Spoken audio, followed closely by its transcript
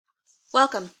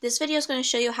Welcome. This video is going to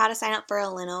show you how to sign up for a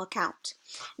Lino account.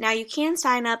 Now you can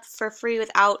sign up for free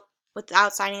without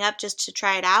signing up, just to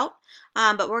try it out,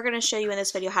 but we're going to show you in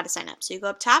this video how to sign up. So you go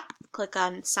up top, click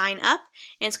on sign up,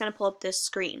 and it's going to pull up this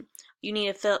screen. You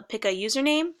need to pick a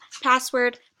username,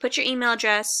 password, put your email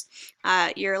address,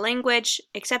 your language,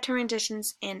 accept terms and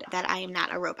conditions, and that I am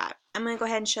not a robot. I'm going to go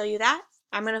ahead and show you that.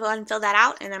 I'm going to go ahead and fill that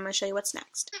out, and I'm going to show you what's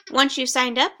next. Once you've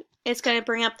signed up, it's going to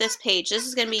bring up this page. This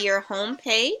is going to be your home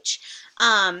page.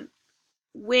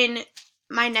 When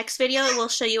my next video, it will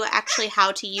show you actually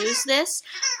how to use this.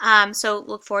 So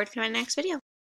look forward to my next video.